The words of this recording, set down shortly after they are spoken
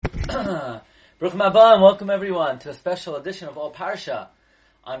Baruch Haba and welcome everyone to a special edition of All Parsha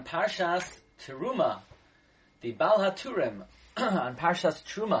on Parshas Teruma, the Baal HaTurim on Parshas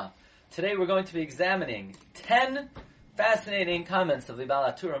Truma. Today we're going to be examining 10 fascinating comments of the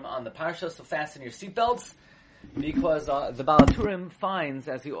Baal HaTurim on the Parsha, so fasten your seatbelts because the Baal HaTurim finds,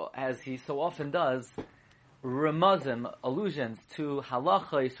 as he so often does, remuzim, allusions to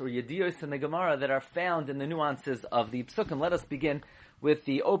halachos or yediyos in the Gemara that are found in the nuances of the Psukim. Let us begin with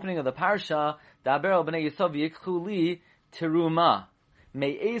the opening of the Parsha. Daber al bnei Yisrael v'yikchu li teruma.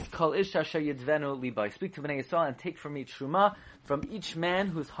 Me'ez kol ish asher yidvenu libay. Speak to bnei Yisrael and take from me truma, from each man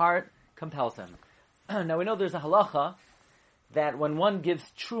whose heart compels him. Now we know there's a halacha that when one gives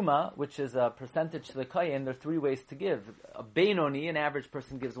truma, which is a percentage to the kohen, there are three ways to give. A beinoni, an average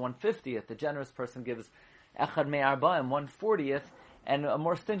person, gives 1/50th. A generous person gives echad me'arba and 1/40th. And a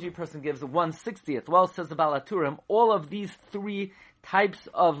more stingy person gives 1/60th. Well, says the Baal HaTurim, all of these three types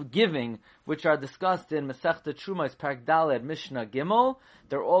of giving, which are discussed in Masechta Truma, Parak Daled, Mishnah Gimel,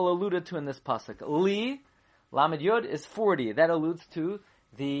 they're all alluded to in this pasuk. Li, Lamed Yod, is 40. That alludes to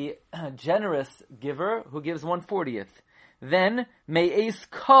the generous giver who gives 1/40th. Then, Me'ez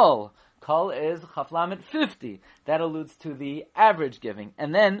Kol. Kol is Chaf Lamed 50. That alludes to the average giving.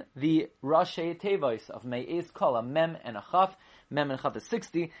 And then, the Rashi Tevois of Me'ez Kol, a Mem and a Chaf. Mem and Chaf is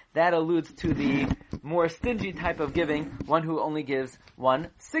 60. That alludes to the more stingy type of giving, one who only gives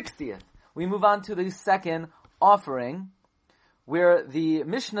 1/60th. We move on to the second offering, where the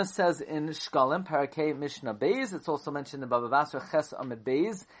Mishnah says in Shkalim, Parakeh Mishnah Beis, it's also mentioned in Baba Basra, Ches Amid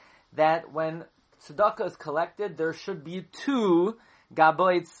Beis, that when tzedakah is collected, there should be 2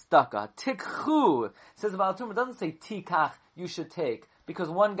 gaboit tzedakah. Tikchu, says the Baal HaTurim, it doesn't say tikach, you should take, because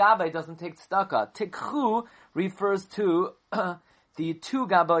 1 gabbai doesn't take tzedakah. Tikchu refers to the 2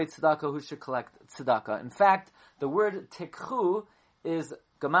 gaboit tzedakah who should collect tzedakah. In fact, the word tikchu is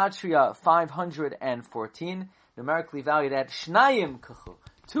gematria 514, numerically valued at shnayim kachu.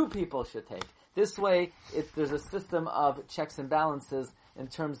 2 people should take. This way, there's a system of checks and balances in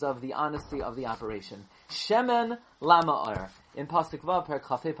terms of the honesty of the operation. Shemen lama'ar. In Pasuk Vav, Perek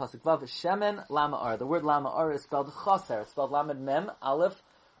Chafei Pasuk Vav, Shemen lama'ar. The word lama'ar is spelled chaser. It's spelled lamed mem, aleph,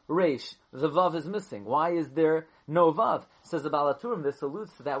 reish. The Vav is missing. Why is there no Vav? Says the Baal HaTurim, this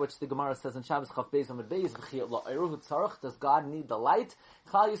alludes to that which the Gemara says in Shabbos Chaf Beis Amud Beis, V'chiyot la'eruhu tzarech. Does God need the light?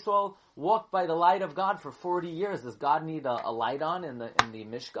 Klal Yisrael walked by the light of God for 40 years. Does God need a light on in the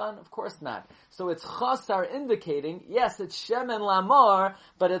Mishkan? Of course not. So it's chasar indicating, yes, it's shemen lamar,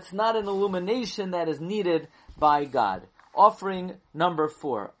 but it's not an illumination that is needed by God. Offering number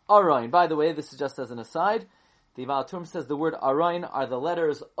 4, Arayin. By the way, this is just as an aside. The Baal HaTurim says the word Arayin are the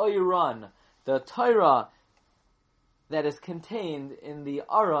letters Oyran. The Torah that is contained in the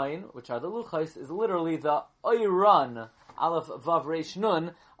Arayin, which are the Luchos, is literally the Oyran, Aleph Vav Reish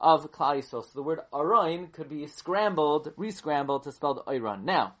Nun, of Klal Yisrael. So the word Arayin could be re-scrambled to spell Oyran.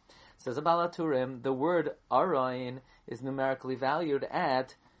 Now, says the Baal HaTurim, the word Arayin is numerically valued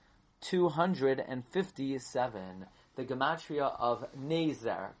at 257. The gematria of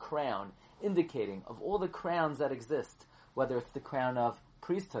Nezer, crown, indicating of all the crowns that exist, whether it's the crown of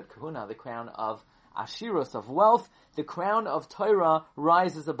priesthood, kahuna, the crown of Ashirus, of wealth, the crown of Torah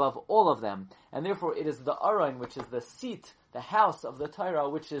rises above all of them. And therefore it is the Arayin, which is the seat, the house of the Torah,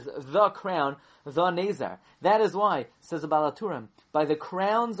 which is the crown, the Nezer. That is why, says the Baal HaTurim, by the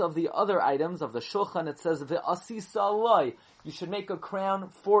crowns of the other items, of the Shulchan, it says, Ve'asisa alai, you should make a crown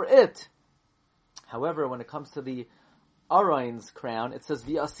for it. However, when it comes to the Arayin's crown, it says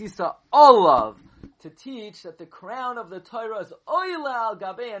V'asisa olav, to teach that the crown of the Torah is oila al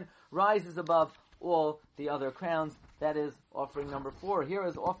gabein, rises above all the other crowns. That is offering number 4. Here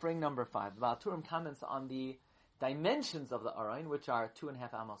is offering number 5. The Baal HaTurim comments on the dimensions of the Arayin, which are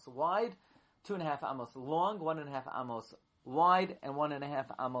 2.5 amos wide, 2.5 amos long, 1.5 amos wide, and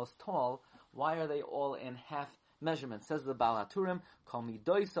 1.5 amos tall. Why are they all in half measurements? Says the Baal HaTurim, Kol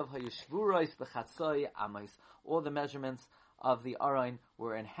midois of hayishvuros b'chatzoi amos. All the measurements of the Arayin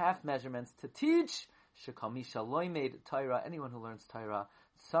were in half measurements to teach shekal misha loy made Torah. Anyone who learns Torah,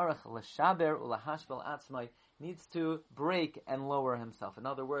 tzarech l'shaber ulahashvel atzmai, needs to break and lower himself. In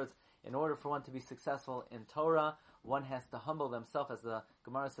other words, in order for one to be successful in Torah, one has to humble themselves, as the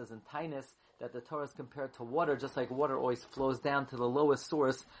Gemara says in Tainus, that the Torah is compared to water. Just like water always flows down to the lowest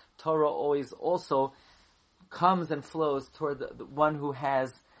source, Torah always also comes and flows toward the one who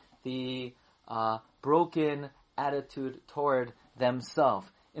has the broken attitude toward themselves.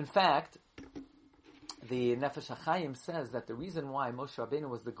 In fact, the Nefesh HaChaim says that the reason why Moshe Rabbeinu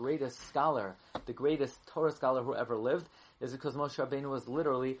was the greatest scholar, the greatest Torah scholar who ever lived, is because Moshe Rabbeinu was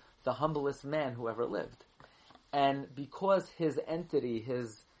literally the humblest man who ever lived. And because his entity,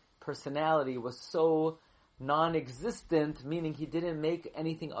 his personality was so non-existent, meaning he didn't make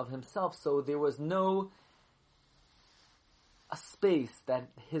anything of himself, so there was no a space that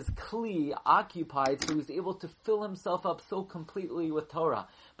his kli occupied, so he was able to fill himself up so completely with Torah.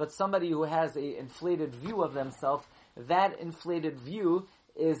 But somebody who has a inflated view of themselves, that inflated view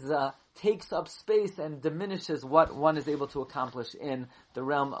takes up space and diminishes what one is able to accomplish in the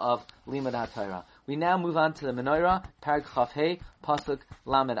realm of Limud HaTorah. We now move on to the Menorah, Parag Chaf Hei, Pasuk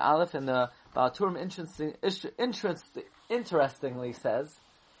Lamed Aleph, and the Baal Turim interestingly says,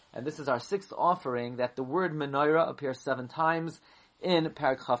 and this is our sixth offering, that the word Menorah appears 7 times in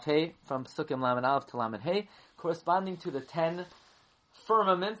Parag Chaf Hei, from Psukim Lamed Aleph to Lamed Hei, corresponding to the 10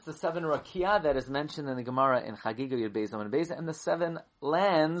 firmaments, the 7 rakia that is mentioned in the Gemara in Chagiga Yud Beis Amud Beis, and the 7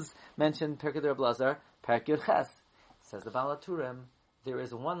 lands mentioned Pirkei Reb Lazar, Perek Yud Ches. Says the Baal HaTurim, there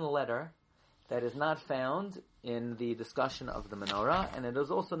is one letter that is not found in the discussion of the menorah, and it is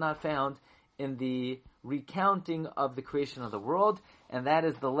also not found in the recounting of the creation of the world, and that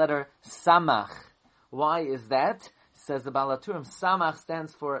is the letter Samach. Why is that? Says the Baal HaTurim, Samach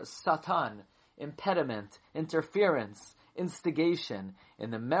stands for Satan, impediment, interference, instigation. In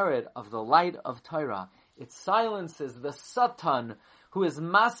the merit of the light of Torah, it silences the Satan, who is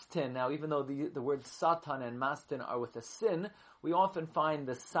mastin. Now, even though the words Satan and mastin are with a sin, we often find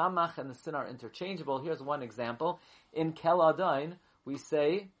the Samach and the sin are interchangeable. Here's one example. In Kel Adain, we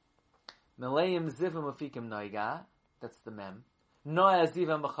say, Meleim zivim afikim noiga, that's the mem. Noah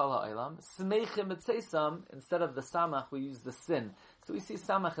zivim b'chal ha'olam. Smeichim etzeisam, instead of the Samach, we use the sin. So we see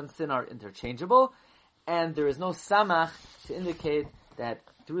Samach and sin are interchangeable, and there is no Samach to indicate that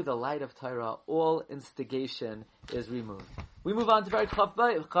through the light of Torah, all instigation is removed. We move on to Perek Chaf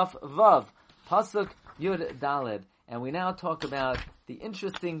Vav, Pasuk Yud Daled, and we now talk about the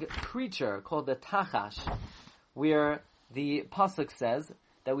interesting creature called the Tachash, where the Pasuk says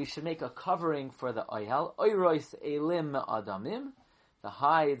that we should make a covering for the Oyhel, Oyrois Elim Adamim, the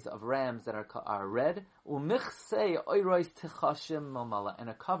hides of rams that are red, Umichsei Oyrois Tichashim Mamala, and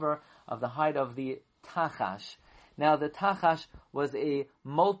a cover of the hide of the Tachash. Now, the Tachash was a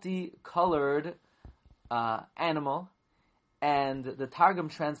multicolored animal, and the Targum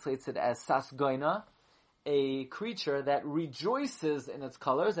translates it as Sasgoina, a creature that rejoices in its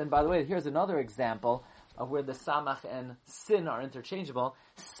colors. And by the way, here's another example of where the Samach and Sin are interchangeable.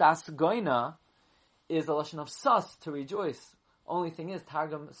 Sasgoina is a lashon of Sas, to rejoice. Only thing is,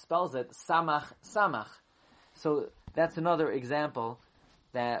 Targum spells it Samach, Samach. So that's another example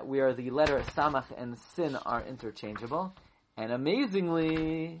that where the letter Samach and Sin are interchangeable. And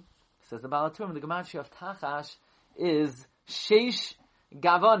amazingly, says the Baal HaTurim, the gematria of Tachash is Sheish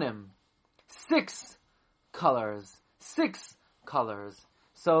Gavonim. 6 colors. 6 colors.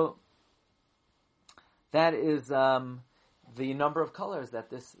 So, that is the number of colors that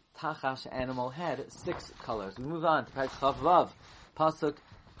this Tachash animal had. 6 colors. We move on to Perek Chaf Vav, Pasuk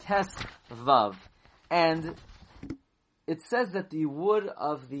Tes Vav. And it says that the wood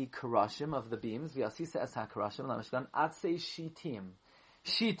of the karashim, of the beams, v'yasisa es ha-karashim, lamashkan, atzei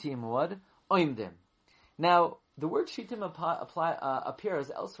shitim wood, oimdim. Now, the word shitim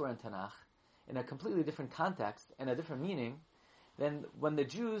appears elsewhere in Tanakh in a completely different context and a different meaning than when the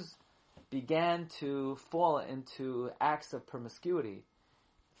Jews began to fall into acts of promiscuity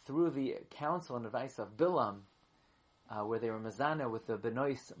through the counsel and advice of Bilam, where they were mezana with the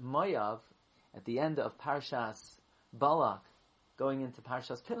Benois Moav at the end of Parshas Balak, going into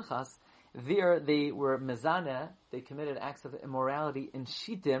Parshas Pinchas. There they were mezana, they committed acts of immorality in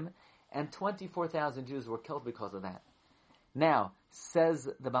Shittim, and 24,000 Jews were killed because of that. Now, says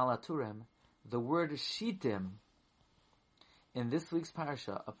the Baal HaTurim, the word Shittim in this week's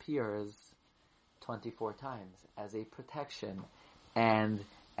Parsha appears 24 times as a protection and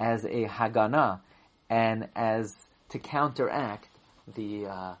as a Haganah and as to counteract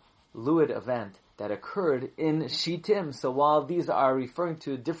the Luid event that occurred in Shittim. So while these are referring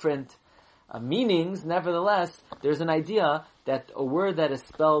to different meanings, nevertheless, there's an idea that a word that is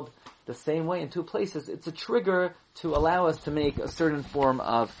spelled the same way in 2 places, it's a trigger to allow us to make a certain form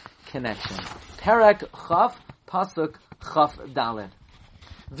of connection. Perek Chaf, Pasuk Chaf Daled.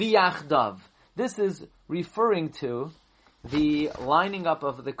 V'yachdav. This is referring to the lining up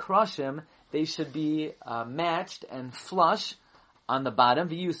of the krashim. They should be matched and flush on the bottom,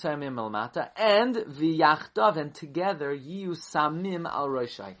 v'yu samim al mata, and v'yachdav, and together, yiyu samim al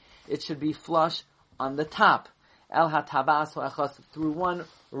roshai. It should be flush on the top, el hatabas ha'achas, through one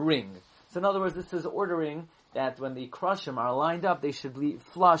ring. So in other words, this is ordering that when the krashim are lined up, they should be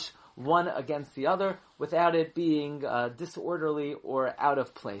flush one against the other, without it being disorderly or out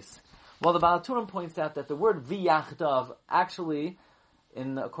of place. Well, the Baal HaTurim points out that the word v'yachdav actually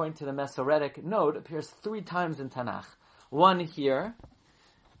according to the Masoretic note, appears 3 times in Tanakh. One here,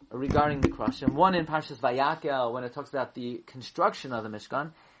 regarding the Krushim, one in Parshas Vayakel, when it talks about the construction of the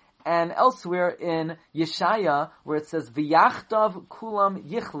Mishkan, and elsewhere in Yeshaya, where it says, V'yachtav kulam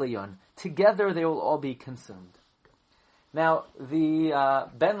yichleyon, together they will all be consumed. Now, the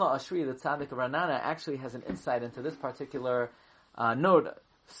Ben La'ashri, the Tzaddik of Ranana, actually has an insight into this particular note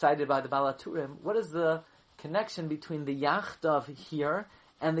cited by the Baal HaTurim. What is the connection between the Yachtav here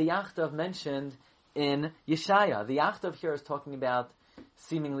and the Yachtav mentioned in Yeshaya? The Yachtav here is talking about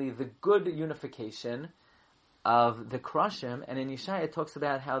seemingly the good unification of the Krushim, and in Yeshaya it talks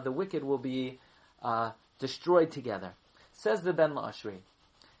about how the wicked will be destroyed together. Says the Ben La'ashri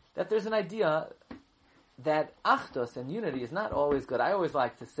that there's an idea that Achdus and unity is not always good. I always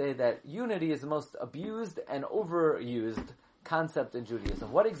like to say that unity is the most abused and overused concept in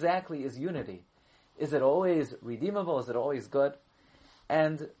Judaism. What exactly is unity? Is it always redeemable? Is it always good?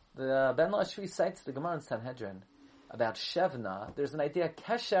 And the Ben La'ashri cites the Gemara in Sanhedrin about Shevna. There's an idea,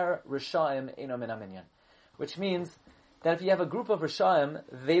 Kesher Rishaim Eino Min Haminyan, which means that if you have a group of Rishaim,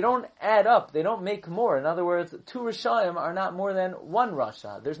 they don't add up, they don't make more. In other words, 2 Rishaim are not more than 1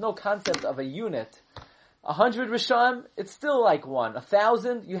 Rasha. There's no concept of a unit. 100 Rishaim, it's still like 1.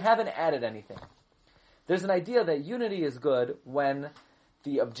 1,000, you haven't added anything. There's an idea that unity is good when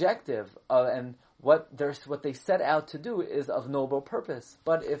the objective and what they set out to do is of noble purpose.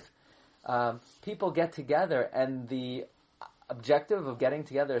 But if people get together and the objective of getting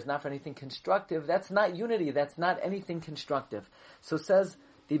together is not for anything constructive, that's not unity, that's not anything constructive. So says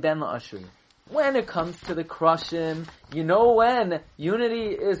the Ben La'ashri, when it comes to the Krushim, you know when unity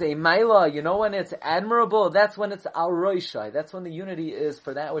is a maila, you know when it's admirable, that's when it's al roishai. That's when the unity is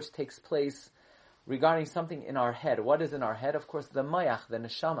for that which takes place regarding something in our head. What is in our head? Of course, the mayach, the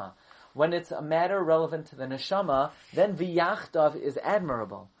neshama. When it's a matter relevant to the neshama, then v'yachdav is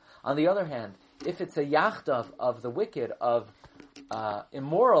admirable. On the other hand, if it's a yachdav of the wicked, of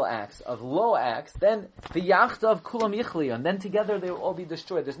immoral acts, of low acts, then v'yachdav kulam yichlion, then together they will all be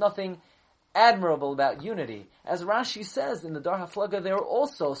destroyed. There's nothing admirable about unity. As Rashi says in the Dar HaFlaga, they were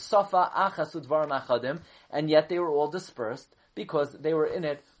also safa achas udvarim achadim, and yet they were all dispersed because they were in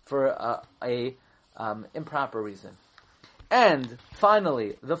it for a improper reason. And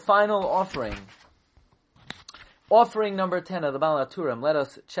finally, the final offering. Offering number 10 of the Baal HaTurim. Let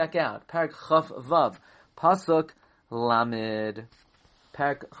us check out. Parak Chaf Vav, Pasuk Lamed.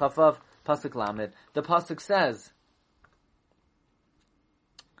 Parak Chaf Vav, Pasuk Lamed. The Pasuk says,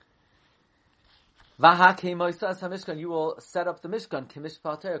 V'hakei moisas hamishkan, you will set up the Mishkan,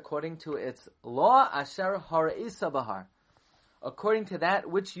 kimishpateh, according to its law, asher har'isa bahar, according to that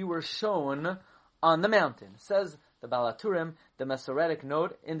which you were shown on the mountain. Says the Baal HaTurim, the Masoretic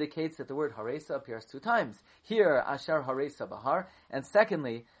note indicates that the word haresa appears 2 times. Here, asher haresa bahar, and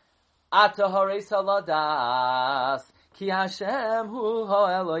secondly, ata haresa ladas, ki Hashem hu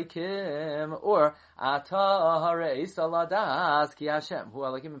ha'elokim, or ata haresa ladas, ki Hashem hu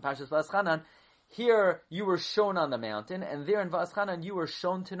ha'elokim, in Parshas Va'aschanan. Here, you were shown on the mountain, and there in Va'aschanan, you were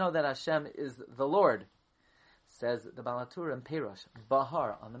shown to know that Hashem is the Lord. Says the Baal HaTurim, Perosh,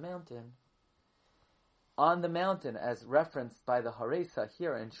 bahar, on the mountain. On the mountain, as referenced by the Haresa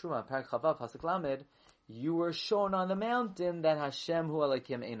here in Shuma, Parak Chavav, Pasuk Lamed, you were shown on the mountain that Hashem hu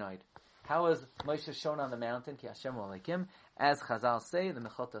Elokim Einaid. How was Moshe shown on the mountain? Ki Hashem hu Elokim. As Chazal say, the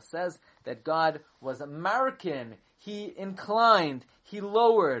Mechilta says, that God was a markin. He inclined, he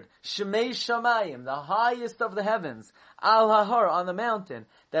lowered, Shemei Shamayim, the highest of the heavens, Al Hahar, on the mountain,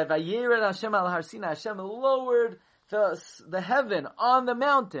 that Vayered Hashem Al Har Sinai, Hashem lowered the heaven on the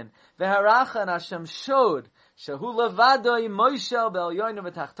mountain. V'harachan, Hashem showed Shahu Levadoi Moshe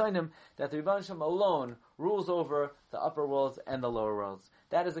Be'elyonim V'tachtonim, that the Rebbeinu Hashem alone rules over the upper worlds and the lower worlds.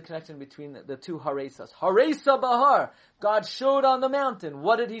 That is the connection between the 2 Haresas. Haresa Bahar, God showed on the mountain.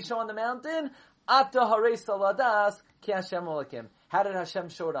 What did He show on the mountain? Ata Haresa Ladas Ki Hashem Olakim. How did Hashem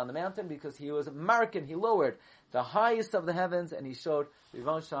show it on the mountain? Because He was Markin, He lowered the highest of the heavens, and He showed the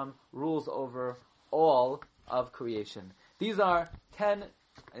Rebbeinu Hashem rules over all of creation. These are 10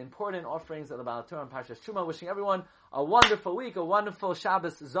 important offerings of the Baal HaTurim and Parshas Truma. Wishing everyone a wonderful week, a wonderful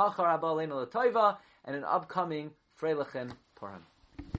Shabbos, Zachar Abba Aleinu L'Toiva, and an upcoming Freilichen Purim.